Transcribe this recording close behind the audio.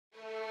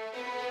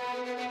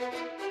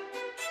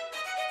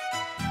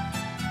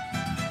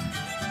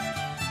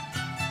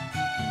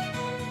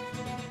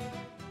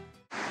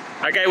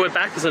Okay, we're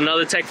back with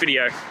another tech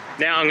video.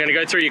 Now I'm going to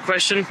go through your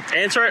question,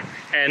 answer it,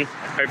 and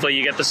hopefully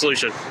you get the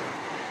solution.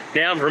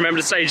 Now remember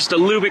to stay just a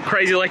little bit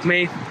crazy like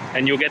me,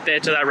 and you'll get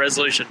there to that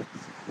resolution.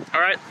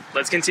 Alright,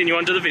 let's continue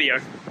on to the video.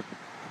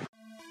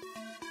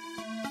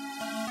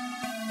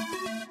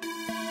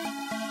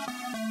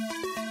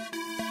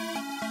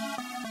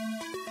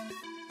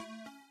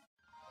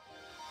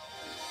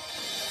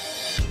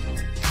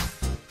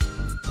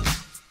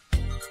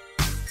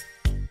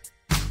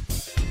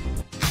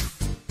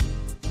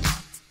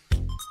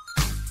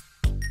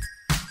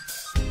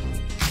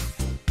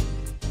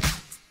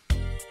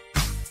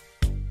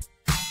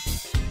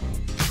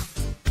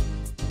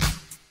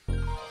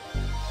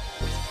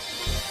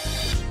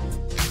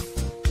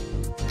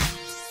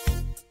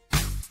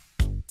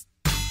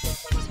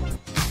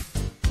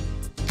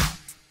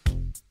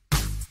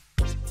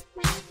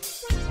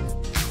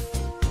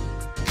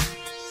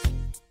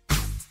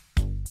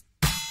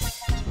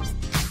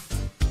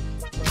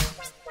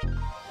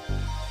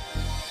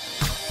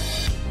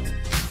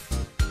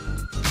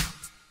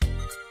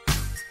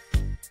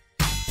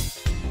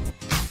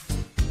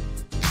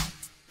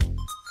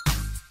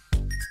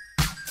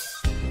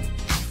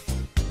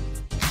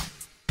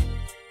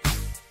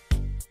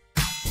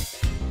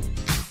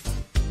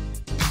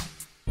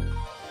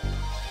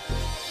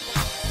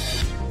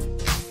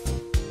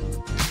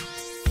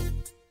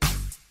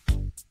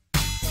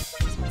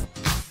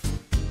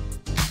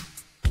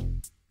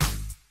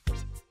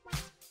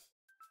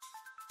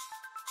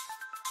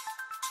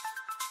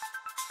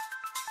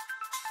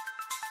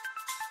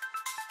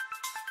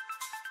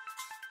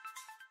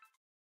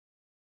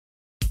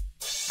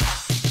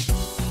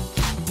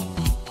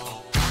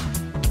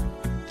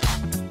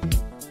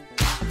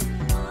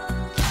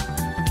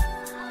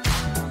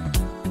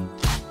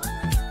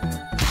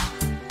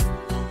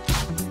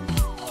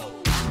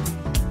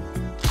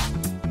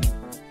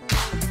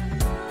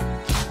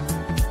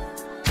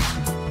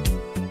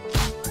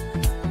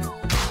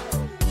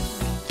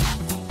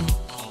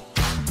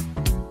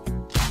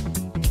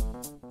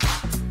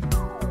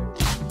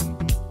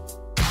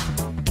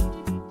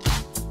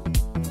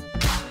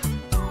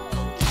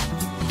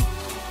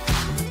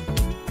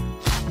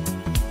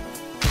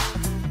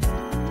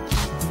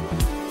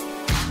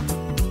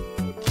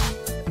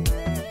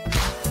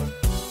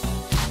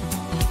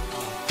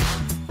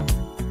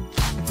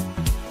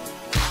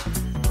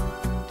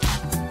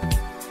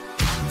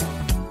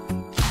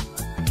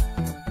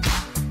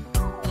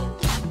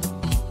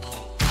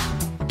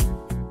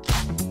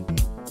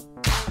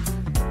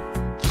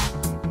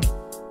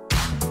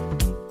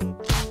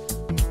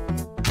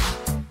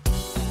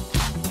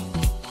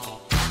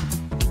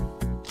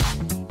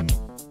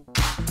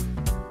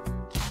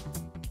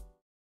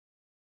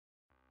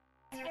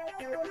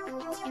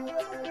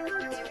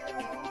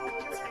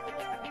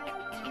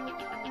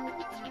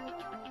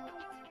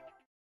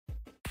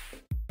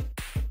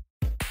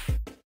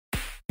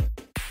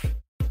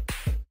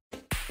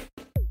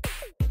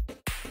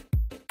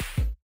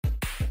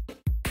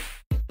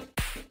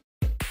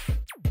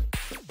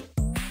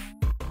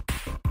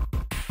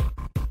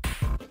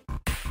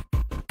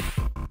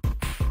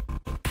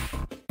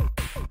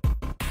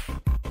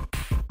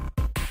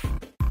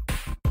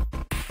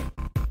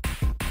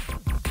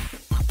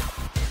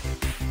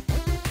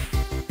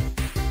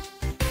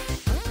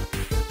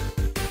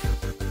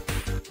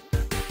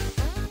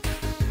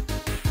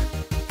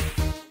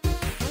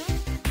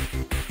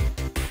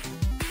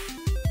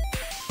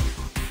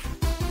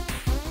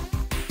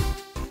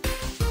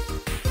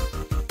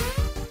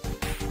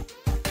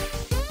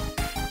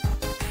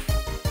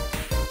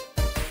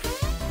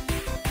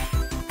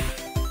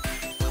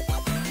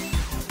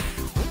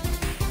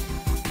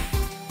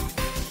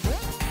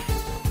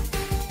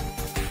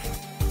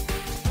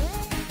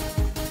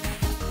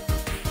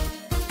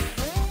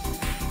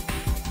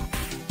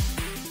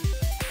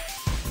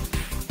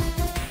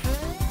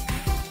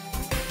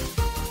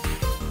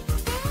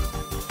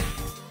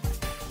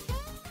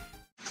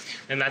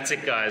 And that's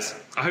it, guys.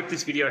 I hope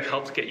this video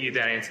helped get you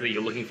that answer that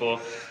you're looking for.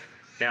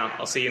 Now,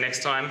 I'll see you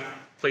next time.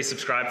 Please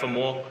subscribe for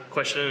more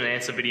question and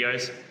answer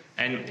videos.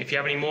 And if you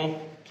have any more,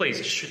 please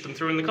just shoot them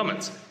through in the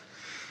comments.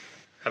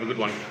 Have a good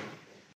one.